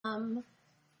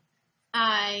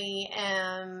I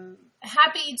am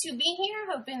happy to be here,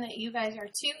 hoping that you guys are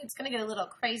too. It's going to get a little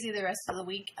crazy the rest of the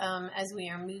week as we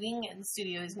are moving and the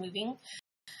studio is moving.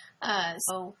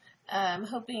 So I'm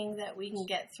hoping that we can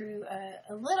get through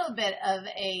a little bit of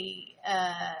a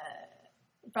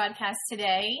broadcast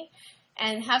today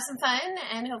and have some fun,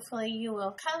 and hopefully you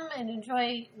will come and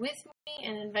enjoy with me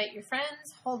and invite your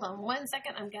friends. Hold on one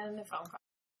second, I'm getting a phone call.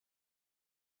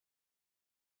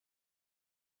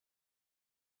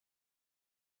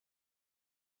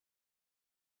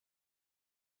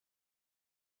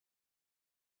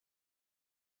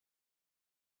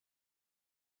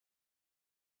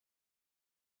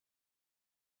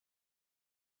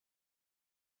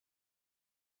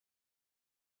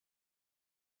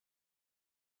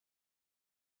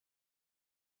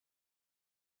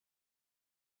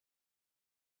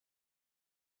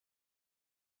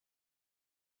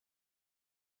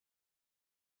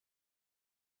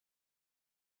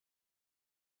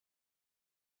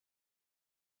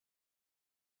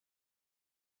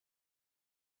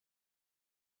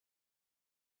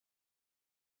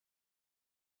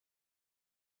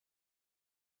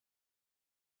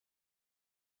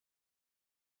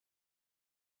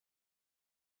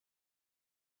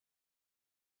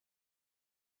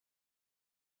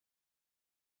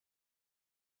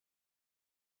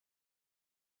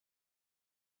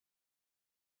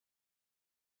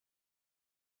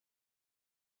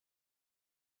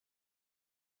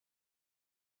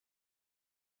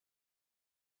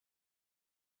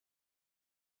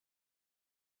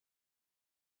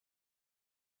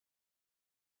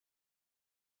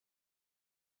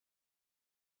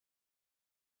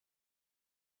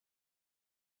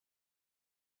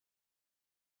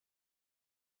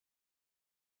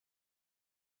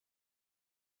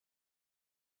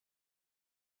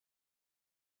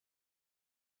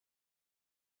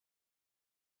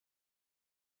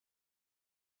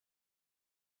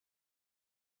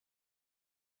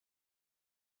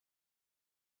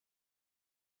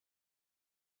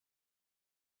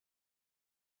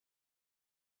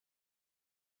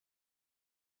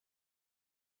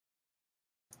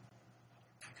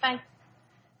 Bye.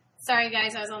 Sorry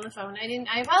guys, I was on the phone. I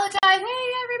apologize.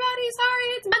 Hey everybody, sorry,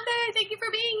 it's Monday. Thank you for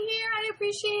being here. I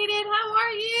appreciate it. How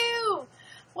are you?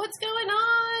 What's going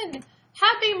on?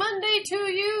 Happy Monday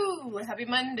to you. Happy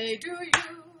Monday to you.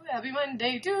 Happy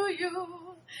Monday to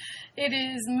you. It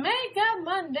is Makeup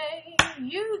Monday.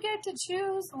 You get to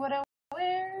choose what I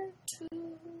wear to.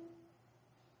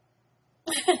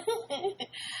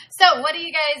 So what are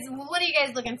you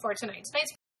guys looking for tonight?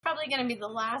 Tonight's probably going to be the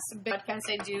last broadcast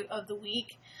I do of the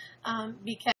week,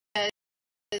 because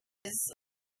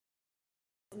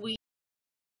we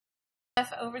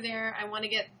have over there. I want to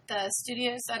get the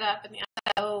studio set up, and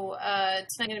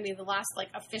tonight's going to be the last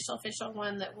official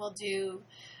one that we'll do.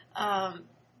 Hi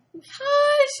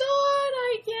Sean,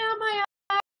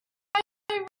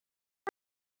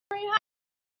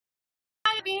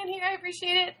 hi being here. I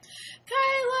appreciate it.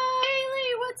 Kyla,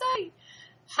 Haley, what's up?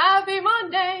 Happy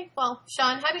Monday. Well,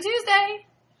 Sean, happy Tuesday.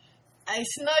 I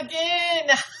snuck in.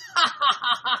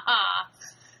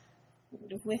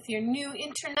 With your new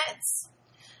internets.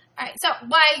 All right, so hi,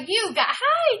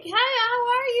 how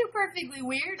are you? Perfectly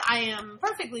weird. I am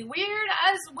perfectly weird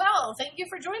as well. Thank you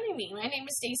for joining me. My name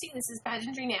is Stacy. This is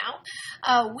Pageantry Now.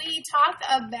 We talk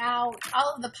about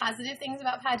all of the positive things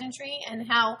about pageantry and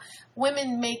how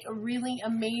women make really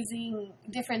amazing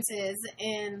differences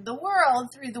in the world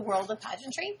through the world of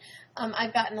pageantry.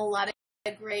 I've gotten a lot of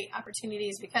great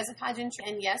opportunities because of pageantry,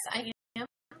 and yes, I am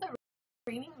the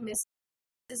reigning Miss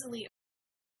Elite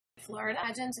Florida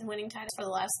pageant and winning titles for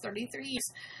the last 33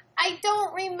 years. I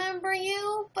don't remember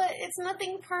you, but it's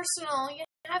nothing personal. You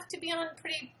have to be on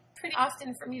pretty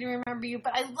often for me to remember you,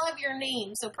 but I love your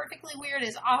name, so Perfectly Weird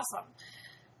is awesome.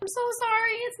 I'm so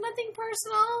sorry, it's nothing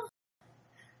personal.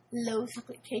 Low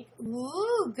chocolate cake.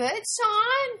 Ooh, good,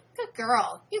 Sean. Good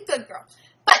girl. You good girl.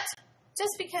 But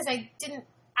just because I didn't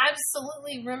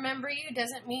absolutely remember you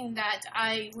doesn't mean that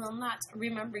I will not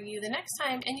remember you the next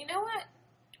time. And you know what?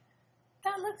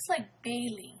 That looks like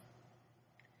Bailey.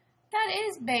 That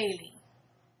is Bailey.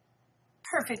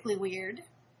 Perfectly weird.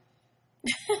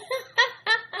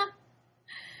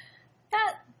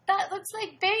 That looks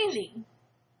like Bailey.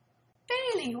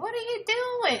 Bailey, what are you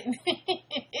doing?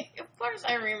 Of course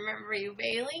I remember you,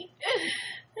 Bailey.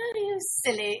 You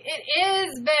silly. It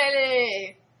is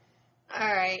Bailey.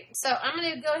 Alright, so I'm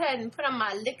going to go ahead and put on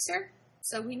my elixir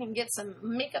so we can get some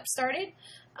makeup started.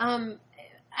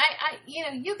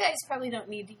 You guys probably don't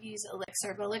need to use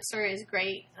elixir, but elixir is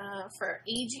great for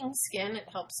aging skin. It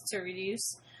helps to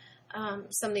reduce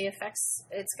some of the effects.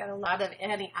 It's got a lot of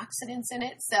antioxidants in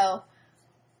it, so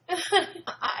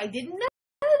I didn't know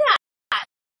that.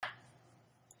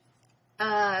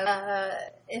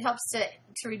 It helps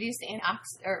to reduce the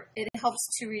it helps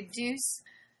to reduce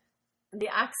the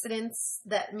oxidants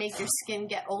that make your skin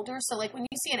get older. So like when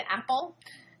you see an apple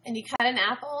and you cut an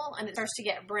apple and it starts to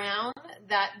get brown,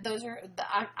 those are the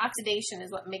oxidation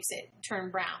is what makes it turn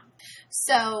brown.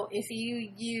 So if you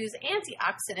use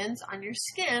antioxidants on your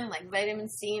skin like vitamin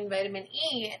C and vitamin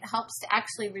E, it helps to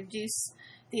actually reduce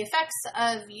the effects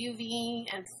of UV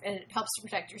and it helps to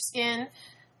protect your skin.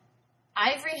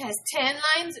 Ivory has tan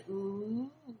lines.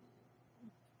 Ooh,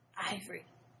 ivory.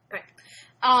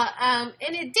 All right.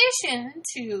 In addition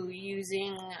to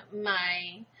using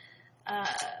my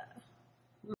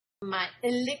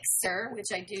elixir,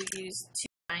 which I do use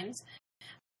 2 times,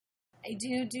 I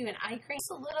do an eye cream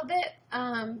a little bit,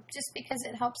 just because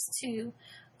it helps to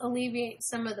alleviate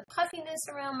some of the puffiness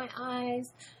around my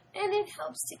eyes, and it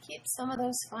helps to keep some of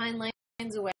those fine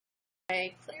lines away.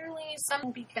 Clearly,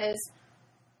 some because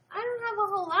I don't have a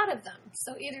whole lot of them.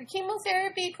 So either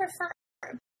chemotherapy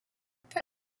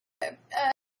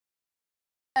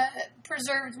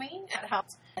preserved me. That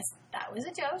helped. That was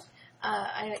a joke.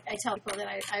 I tell people that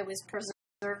I was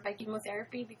preserved by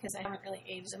chemotherapy because I haven't really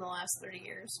aged in the last 30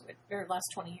 years, or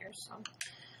last 20 years. So.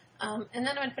 And then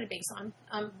I'm going to put a base on.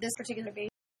 This particular base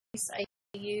I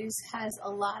use has a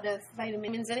lot of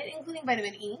vitamins in it, including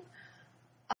vitamin E.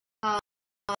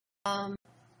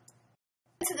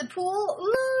 To the pool.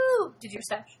 Ooh! Did your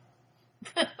stash?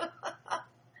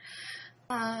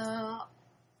 I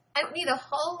don't need a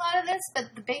whole lot of this,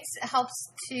 but the base helps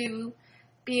to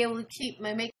be able to keep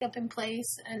my makeup in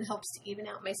place and helps to even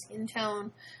out my skin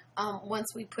tone once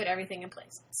we put everything in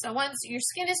place. So once your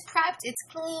skin is prepped, it's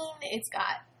clean, it's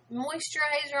got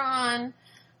moisturizer on,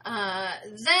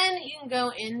 then you can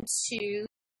go into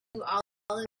all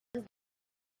of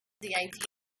the ideas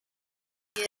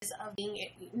of being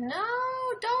no,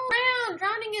 don't drown.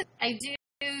 Drowning is. I do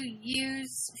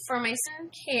use for my skin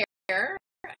care.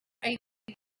 I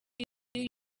do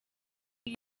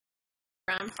use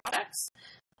brown products.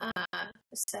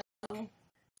 So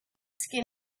skin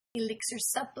elixir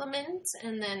supplement,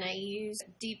 and then I use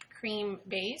deep cream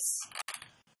base.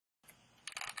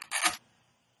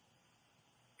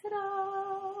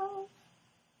 Ta-da!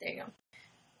 There you go.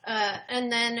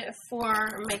 And then for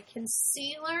my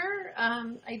concealer,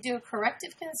 I do a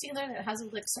corrective concealer that has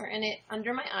elixir in it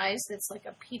under my eyes that's like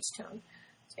a peach tone.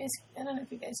 So I don't know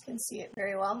if you guys can see it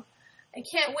very well. I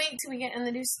can't wait till we get in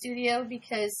the new studio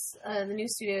because the new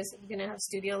studio is going to have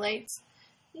studio lights.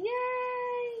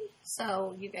 Yay!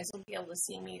 So you guys will be able to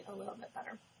see me a little bit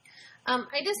better. I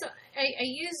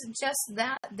use just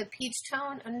the peach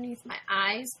tone underneath my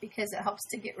eyes because it helps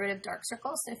to get rid of dark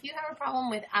circles. So if you have a problem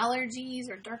with allergies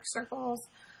or dark circles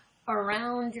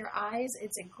around your eyes,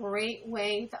 it's a great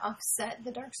way to offset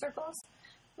the dark circles.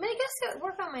 I mean, I guess it would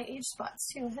work on my age spots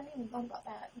too. I hadn't even thought about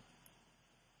that.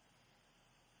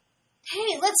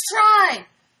 Hey, let's try!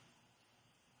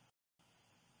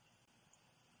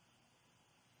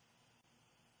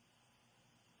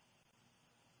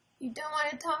 You don't want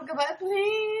to talk about,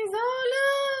 please?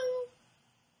 Oh,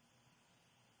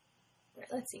 no!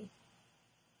 Right, let's see.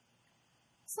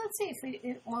 So let's see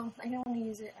if well, I don't want to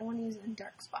use it. I want to use it in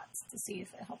dark spots to see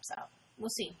if it helps out. We'll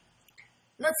see.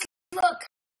 Let's look.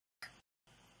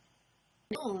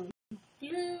 Moon.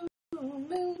 Blue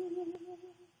moon.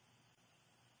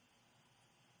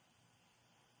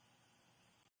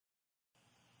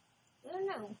 I don't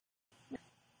know.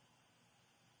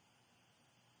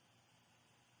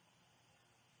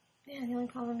 Yeah, the only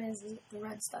problem is the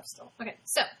red stuff still. Okay,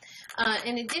 so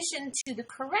in addition to the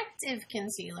corrective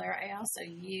concealer, I also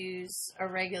use a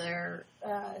regular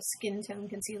skin tone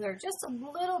concealer, just a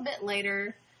little bit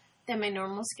lighter than my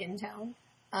normal skin tone.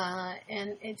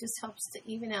 And it just helps to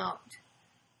even out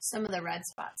some of the red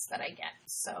spots that I get.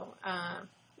 So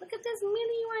look at this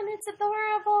mini one. It's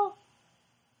adorable.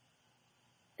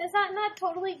 Is that not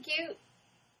totally cute?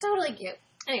 Totally cute.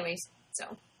 Anyways,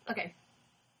 so, okay.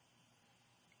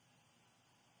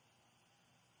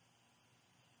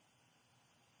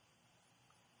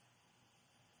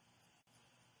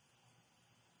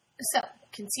 So,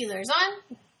 concealer's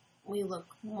on. We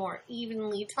look more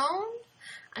evenly toned.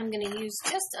 I'm going to use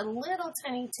just a little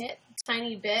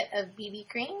tiny bit of BB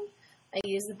cream. I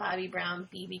use the Bobbi Brown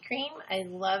BB cream. I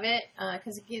love it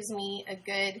because it gives me a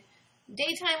good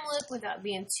daytime look without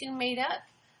being too made up.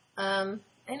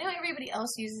 I know everybody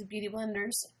else uses beauty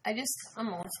blenders.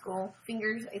 I'm old school.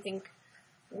 Fingers, I think,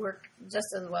 work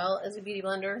just as well as a beauty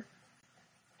blender.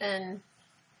 And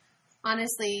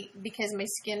honestly, because my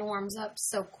skin warms up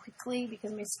so quickly,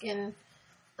 because my skin,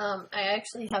 I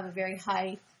actually have a very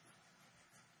high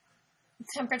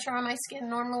temperature on my skin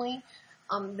normally.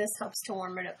 This helps to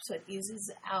warm it up so it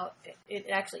eases out. It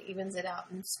actually evens it out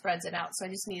and spreads it out. So I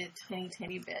just need a tiny,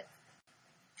 tiny bit.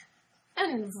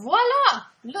 And voila!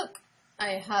 Look,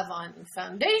 I have on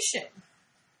foundation.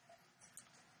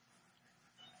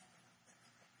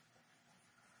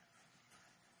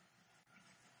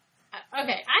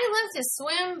 Okay, I love to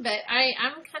swim, but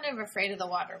I'm kind of afraid of the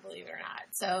water, believe it or not.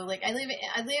 So, like, I live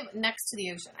next to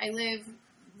the ocean. I live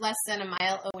less than a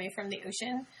mile away from the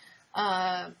ocean,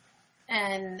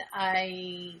 and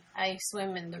I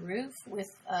swim in the roof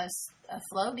with a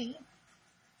floaty.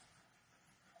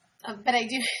 But I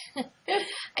do, I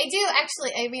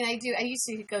used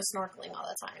to go snorkeling all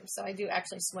the time, so I do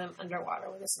actually swim underwater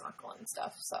with a snorkel and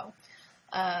stuff. So,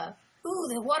 ooh,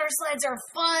 the water slides are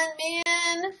fun,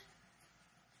 man.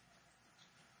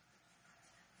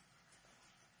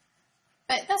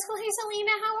 But that's cool. Hey,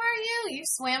 Selena, how are you? You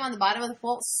swam on the bottom of the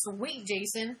pool. Sweet,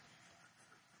 Jason.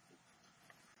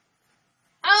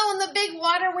 Oh, and the big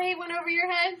water wave went over your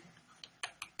head.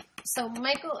 So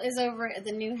Michael is over at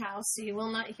the new house, so you will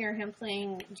not hear him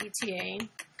playing GTA.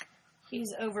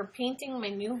 He's over painting my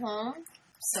new home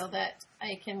so that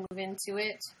I can move into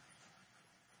it.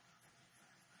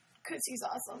 Because he's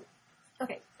awesome.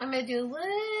 Okay, I'm going to do a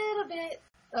little bit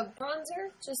of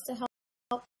bronzer just to help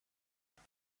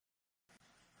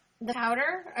the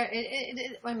powder.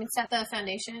 Set the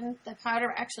foundation. The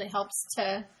powder actually helps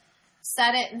to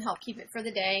set it and help keep it for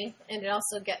the day. And it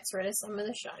also gets rid of some of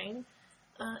the shine.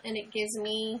 And it gives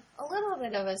me a little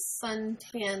bit of a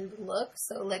suntanned look.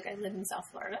 So, like, I live in South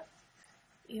Florida,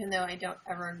 even though I don't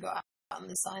ever go out in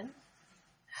the sun.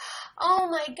 Oh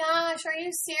my gosh, are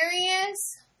you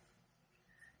serious?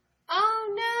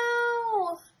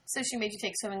 Oh no! So she made you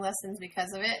take swimming lessons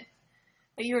because of it?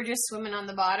 But you were just swimming on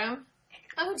the bottom?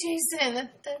 Oh, Jason,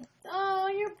 oh,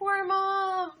 your poor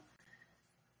mom.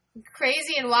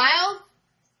 Crazy and wild?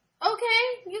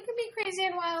 Okay, you can be crazy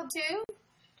and wild too.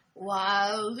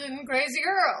 Wild and crazy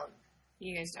girl.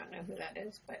 You guys don't know who that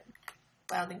is, but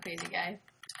wild and crazy guy.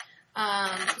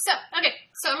 So I'm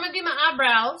going to do my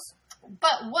eyebrows.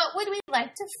 But what would we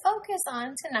like to focus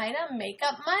on tonight on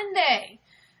Makeup Monday?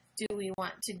 Do we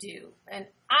want to do an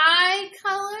eye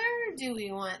color? Do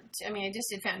we want to, I just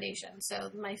did foundation,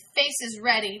 so my face is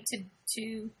ready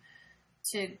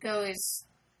to go as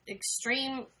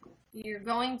extreme. You're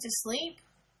going to sleep?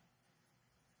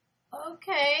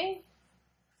 Okay.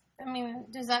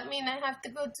 Does that mean I have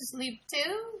to go to sleep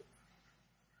too?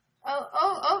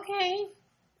 Oh, okay.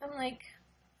 I'm like,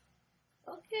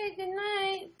 okay, good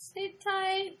night. Stay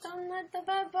tight. Don't let the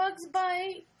bad bugs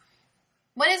bite.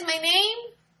 What is my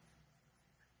name?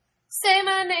 Say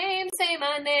my name, say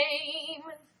my name.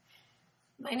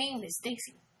 My name is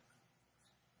Stacy.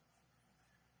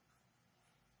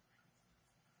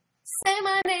 Say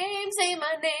my name, say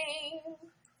my name.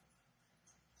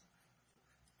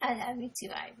 I love you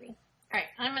too, Ivory. Alright,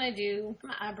 I'm going to do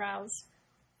my eyebrows.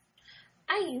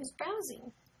 I use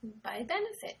Browsing by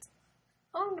Benefit,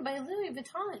 owned by Louis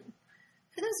Vuitton.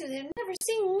 For those of you that have never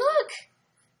seen, look!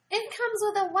 It comes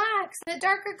with a wax and a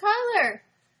darker color.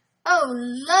 Oh,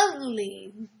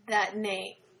 lovely, that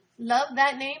name. Love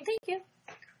that name. Thank you.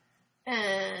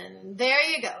 And there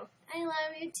you go. I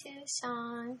love you too,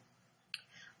 Sean.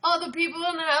 All the people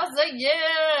in the house say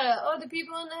yeah. All the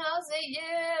people in the house say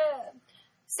yeah.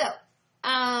 So,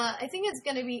 I think it's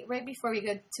going to be right before we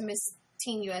go to Miss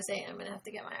Teen USA. I'm going to have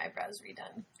to get my eyebrows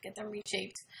redone. Get them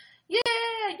reshaped. Yeah,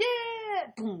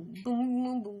 yeah. Boom,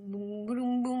 boom, boom, boom,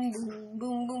 boom, boom, boom,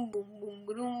 boom, boom, boom, boom,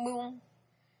 boom, boom.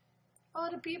 All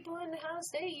the people in the house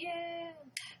say yeah.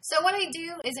 So what I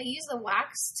do is I use the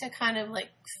wax to kind of like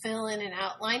fill in an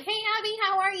outline. Hey Abby,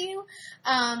 how are you?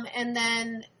 And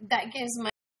then that gives my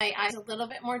eyes a little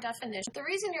bit more definition. The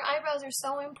reason your eyebrows are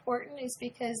so important is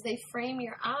because they frame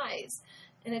your eyes.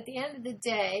 And at the end of the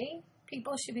day,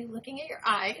 people should be looking at your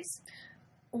eyes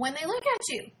when they look at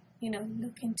you.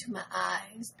 Look into my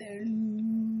eyes. They're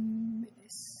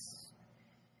luminous.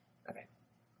 Okay.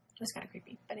 That's kind of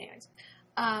creepy. But anyways.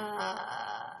 And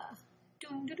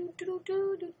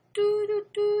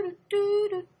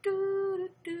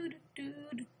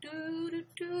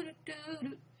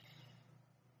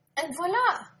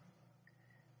voila!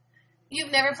 You've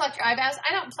never plucked your eyebrows?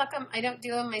 I don't pluck them. I don't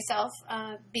do them myself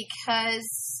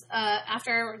because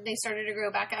after they started to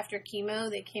grow back after chemo,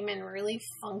 they came in really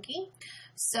funky.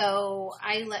 So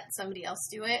I let somebody else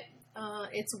do it.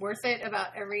 It's worth it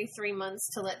about every 3 months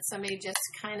to let somebody just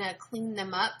kind of clean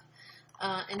them up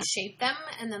and shape them.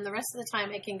 And then the rest of the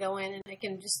time I can go in and I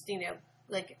can just,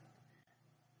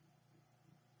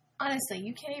 Honestly,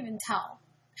 you can't even tell.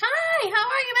 Hi, how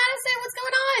are you, Madison? What's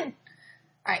going on?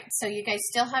 All right, so you guys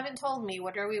still haven't told me,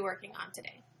 what are we working on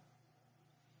today?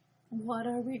 What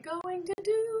are we going to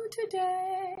do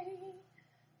today?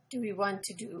 Do we want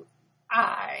to do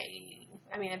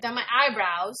I've done my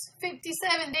eyebrows.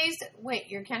 57 days. Wait,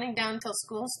 you're counting down until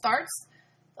school starts?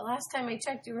 The last time I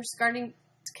checked, you were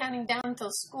counting down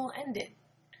until school ended.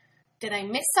 Did I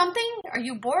miss something? Are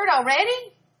you bored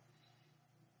already?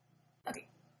 Okay,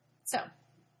 so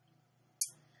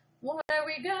what are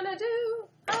we gonna do?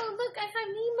 Oh, look, I have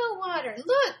Nemo water.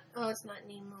 Look! Oh, it's not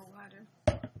Nemo water.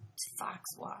 It's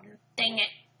Fox water. Dang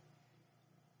it.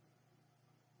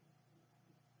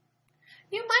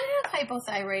 You might have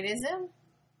hypothyroidism.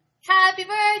 Happy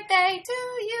birthday to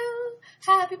you.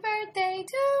 Happy birthday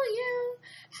to you.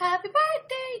 Happy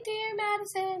birthday, dear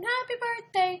Madison. Happy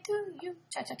birthday to you.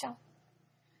 Cha-cha-cha.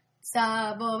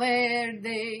 Sabo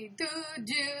verde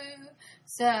tuyo.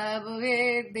 Sabo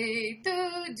verde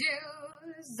tuyo.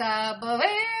 Sabo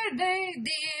verde,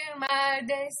 dear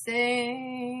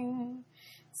Madison.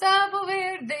 Sabo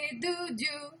verde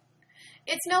tuyo.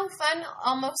 It's no fun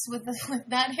almost with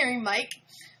not hearing Mike.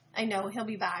 I know, he'll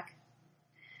be back.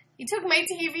 He took my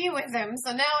TV with him,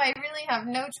 so now I really have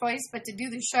no choice but to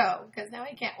do the show, because now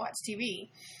I can't watch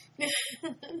TV.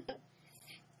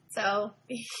 So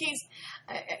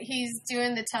he's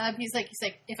doing the tub. He's like,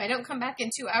 if I don't come back in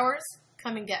 2 hours,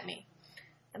 come and get me.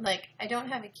 I'm like, I don't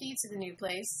have a key to the new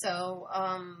place, so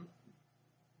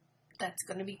that's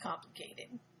going to be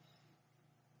complicated.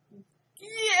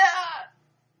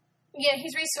 Yeah,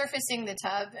 he's resurfacing the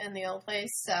tub in the old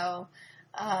place, so,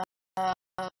 all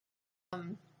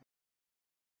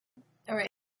right,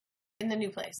 in the new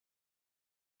place.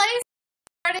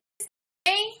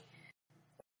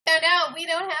 Found out we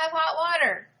don't have hot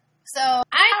water, so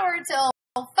I hour till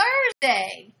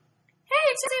Thursday. Hey,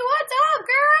 Chelsea, what's up,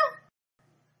 girl?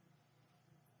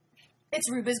 It's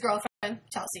Ruba's girlfriend,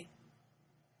 Chelsea.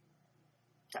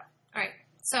 So, all right,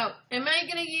 so am I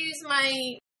going to use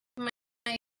my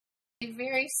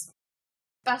very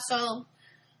special,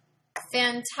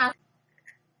 fantastic,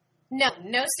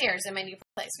 no stairs in my new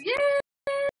place. Yay!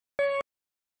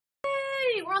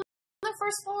 We're on the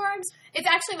first floor. It's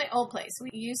actually my old place.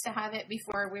 We used to have it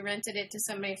before. We rented it to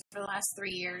somebody for the last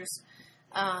 3 years.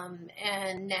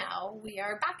 And now we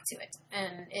are back to it.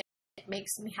 And it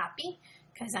makes me happy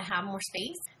because I have more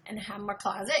space and I have more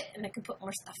closet and I can put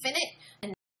more stuff in it.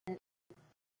 And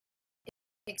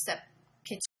except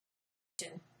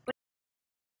kitchen.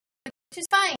 Which is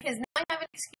fine, because now I have an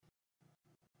excuse.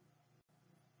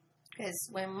 Because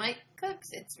when Mike cooks,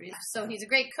 it's really... So he's a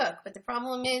great cook, but the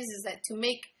problem is that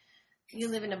you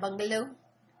live in a bungalow.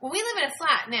 Well, we live in a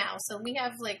flat now, so we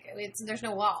have, there's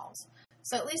no walls.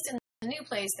 So at least in the new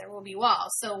place, there will be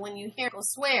walls. So when you hear people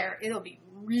swear, it'll be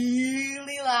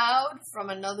really loud from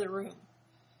another room.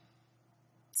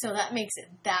 So that makes it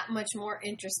that much more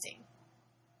interesting.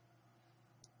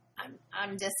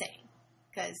 I'm just saying,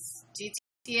 because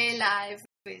GTA Live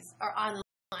is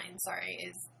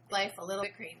life a little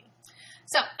bit crazy.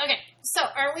 So, okay, so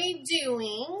are we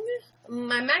doing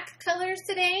my MAC colors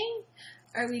today?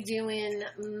 Are we doing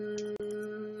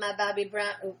my Bobby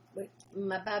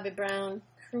Brown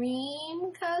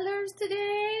cream colors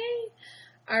today?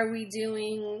 Are we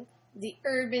doing the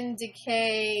Urban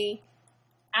Decay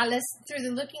Alice Through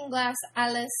the Looking Glass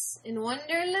Alice in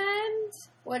Wonderland?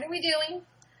 What are we doing?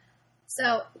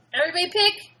 So, everybody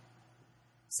pick.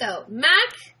 So,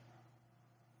 MAC,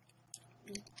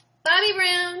 Bobby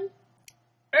Brown,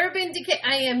 Urban Decay.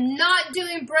 I am not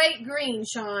doing bright green,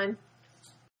 Sean.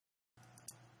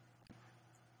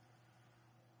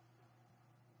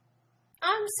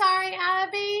 I'm sorry,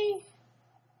 Abby.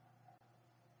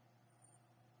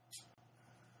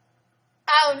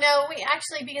 Oh, no,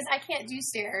 because I can't do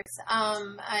stairs.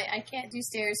 I can't do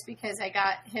stairs because I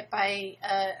got hit by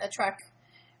a truck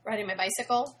riding my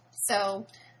bicycle. So,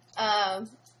 hi,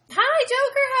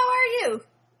 Joker, how are you?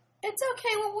 It's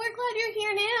okay, well, we're glad you're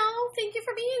here now. Thank you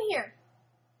for being here.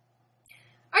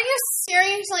 Are you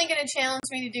seriously going to challenge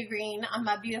me to do green on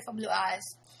my beautiful blue eyes?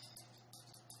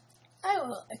 I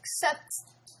will accept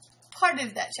part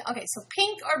of that. Okay, so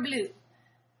pink or blue?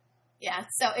 Yeah,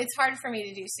 so it's hard for me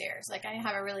to do stairs. I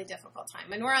have a really difficult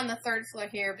time. And we're on the 3rd floor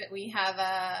here, but we have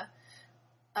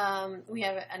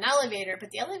an elevator,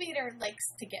 but the elevator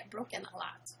likes to get broken a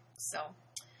lot. So,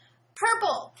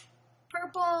 purple,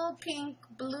 pink,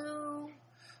 blue.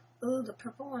 Ooh, the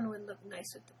purple one would look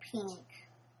nice with the pink.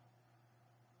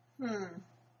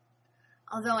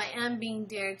 Although I am being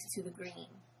dared to do the green.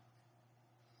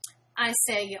 I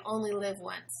say you only live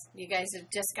once. You guys have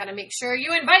just got to make sure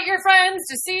you invite your friends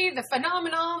to see the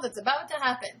phenomenon that's about to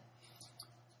happen.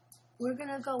 we're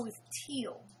going to go with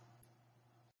teal.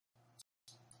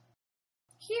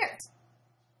 Here.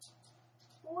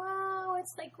 Wow,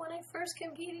 it's like when I first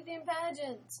competed in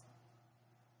pageants.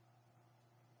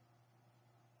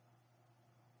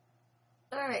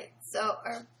 Alright, so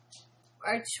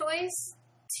our choice,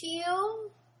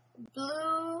 teal,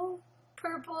 blue,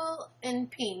 purple, and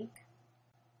pink.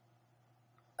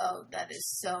 Oh, that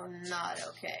is so not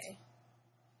okay.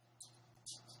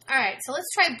 Alright, so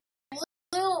let's try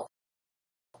blue.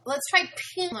 Let's try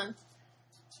pink. Hold on.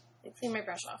 Let me clean my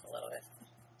brush off a little bit.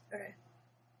 Okay.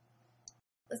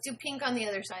 Let's do pink on the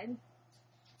other side.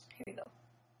 Here we go.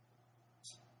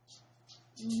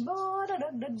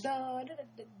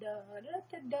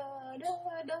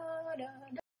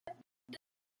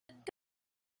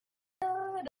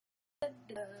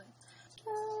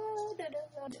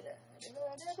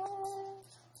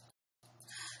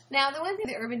 Now, the one thing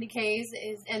that Urban Decays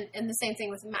is, and the same thing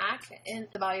with MAC and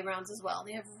the Bobbi Browns as well,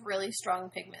 they have really strong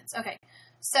pigments. Okay,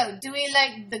 so do we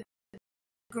like the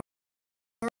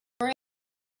green,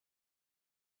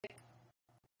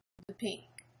 the pink?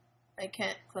 I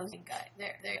can't close ink eye.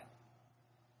 There you go.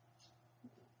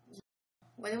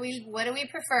 What do we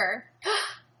prefer?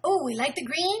 Oh, we like the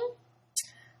green?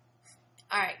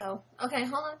 Alright, oh, okay,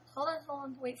 hold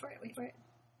on. Wait for it.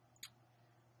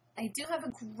 I do have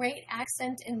a great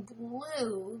accent in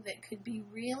blue that could be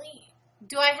really...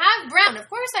 Do I have brown? Of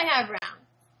course I have brown.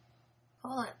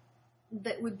 Hold on.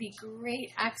 That would be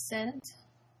great accent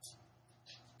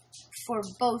for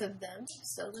both of them.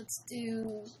 So let's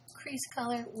do crease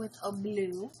color with a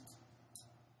blue.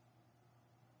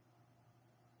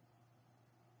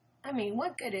 I mean,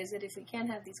 what good is it if we can't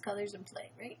have these colors in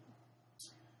play, right?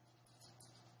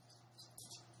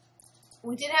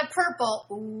 We did have purple.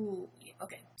 Ooh,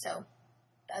 okay, so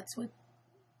that's what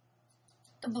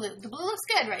the blue. The blue looks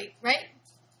good, right?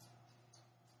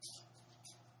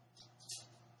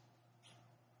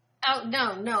 Oh,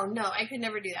 no. I could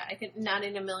never do that. I could not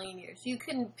in a million years. You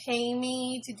couldn't pay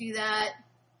me to do that.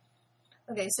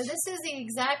 Okay, so this is the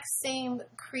exact same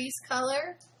crease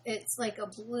color. It's like a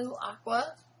blue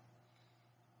aqua.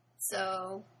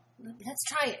 So let's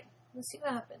try it. Let's see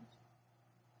what happens.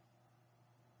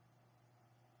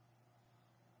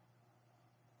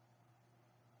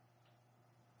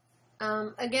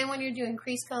 Again, when you're doing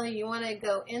crease color, you want to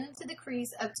go into the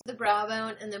crease up to the brow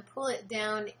bone and then pull it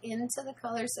down into the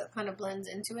color so it kind of blends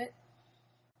into it.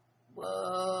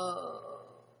 Whoa.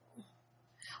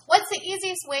 What's the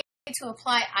easiest way to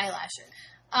apply eyelashes?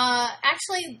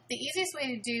 Actually, the easiest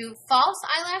way to do false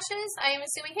eyelashes, I am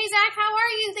assuming, hey Zach, how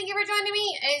are you? Thank you for joining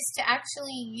me, is to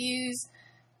actually use,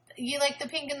 you like the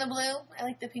pink and the blue? I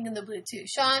like the pink and the blue too.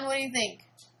 Sean, what do you think?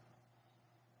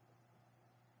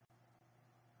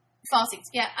 Falsies,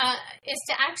 yeah, is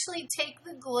to actually take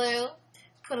the glue,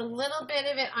 put a little bit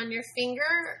of it on your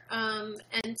finger,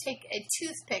 and take a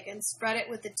toothpick and spread it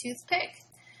with the toothpick,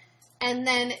 and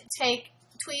then take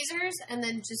tweezers and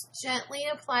then just gently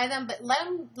apply them, but let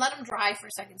them dry for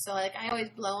a second. So like I always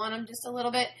blow on them just a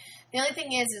little bit. The only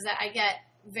thing is that I get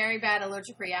very bad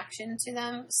allergic reaction to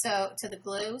them, so to the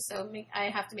glue, so I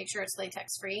have to make sure it's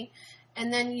latex free.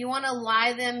 And then you want to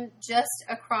lie them just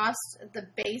across the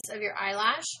base of your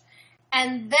eyelash.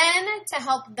 And then to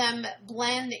help them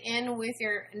blend in with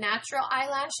your natural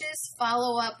eyelashes,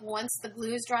 follow up once the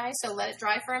glue is dry. So let it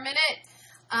dry for a minute.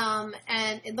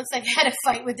 And it looks like I had a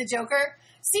fight with the Joker.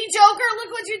 See, Joker, look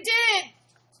what you did.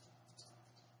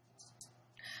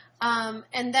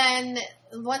 And then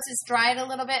once it's dried a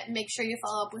little bit, make sure you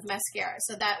follow up with mascara.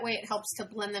 So that way it helps to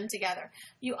blend them together.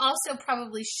 You also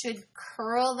probably should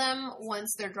curl them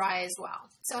once they're dry as well.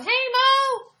 So, hey,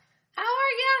 Mo, how are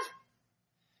ya?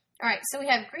 All right, so we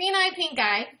have green eye, pink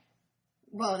eye.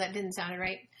 Whoa, that didn't sound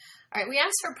right. All right, we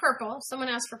asked for purple. Someone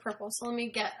asked for purple, so let me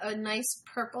get a nice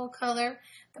purple color.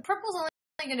 The purple's only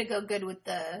going to go good with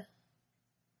the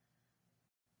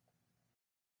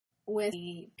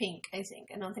pink, I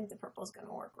think. I don't think the purple's going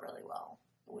to work really well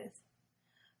with.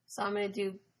 So I'm going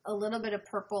to do a little bit of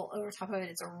purple over top of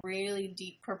it. It's a really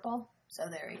deep purple. So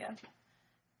there we go.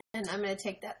 And I'm going to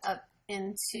take that up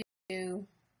into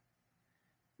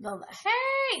the,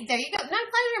 hey, there you go.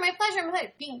 My pleasure.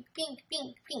 Pink, pink,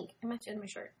 pink, pink. I matched it in my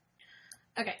shirt.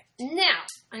 Okay, now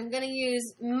I'm going to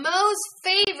use Mo's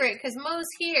favorite because Mo's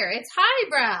here. It's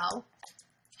highbrow.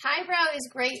 Highbrow is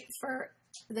great for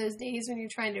those days when you're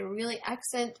trying to really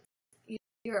accent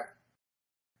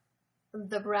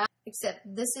the brow, except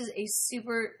this is a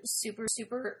super, super,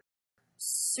 super,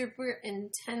 super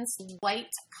intense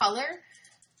white color.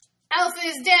 Alpha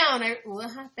is down.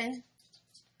 What happened?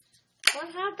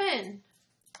 What happened?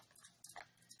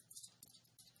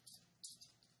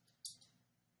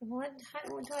 What do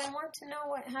I want to know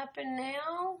what happened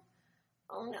now?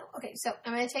 Oh no. Okay, so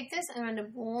I'm going to take this and I'm going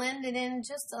to blend it in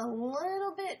just a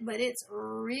little bit, but it's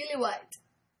really white.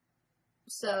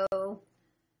 So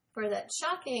for that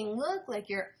shocking look, like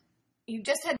you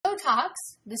just had Botox,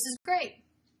 this is great.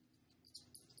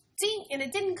 See, and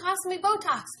it didn't cost me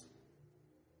Botox.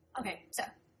 Okay, so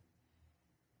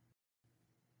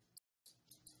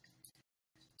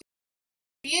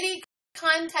beauty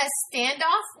contest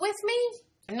standoff with me.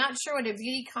 I'm not sure what a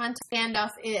beauty contest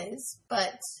standoff is,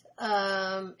 but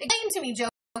explain to me,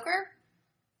 Joker.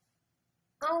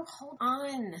 Oh, hold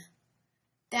on.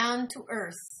 Down to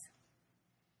earth.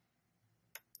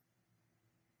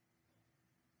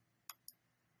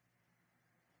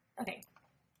 Okay,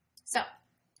 so,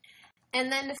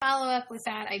 and then to follow up with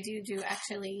that, I do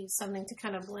actually something to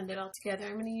kind of blend it all together.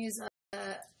 I'm going to use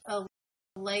a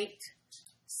light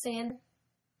sand.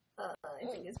 I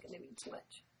think it's going to be too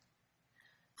much.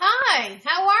 Hi,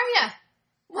 how are you?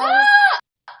 What?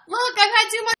 Look, I've had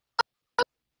too much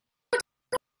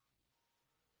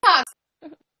Botox.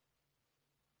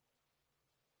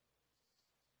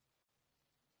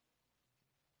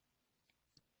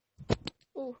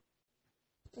 Ooh.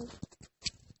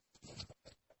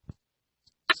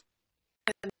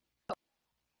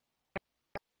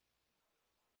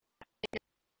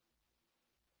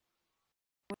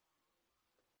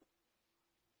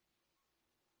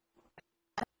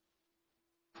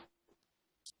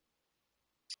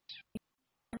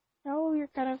 Oh, you're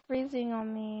kind of freezing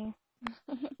on me.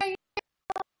 I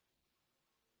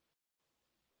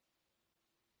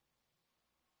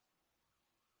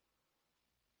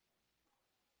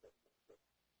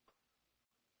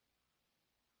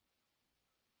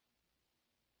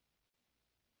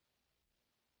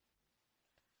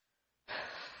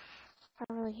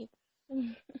really hate this.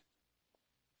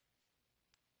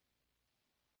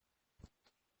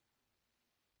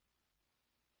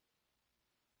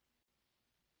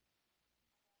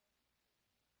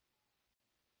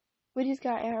 We just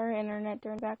got our internet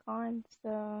turned back on,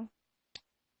 so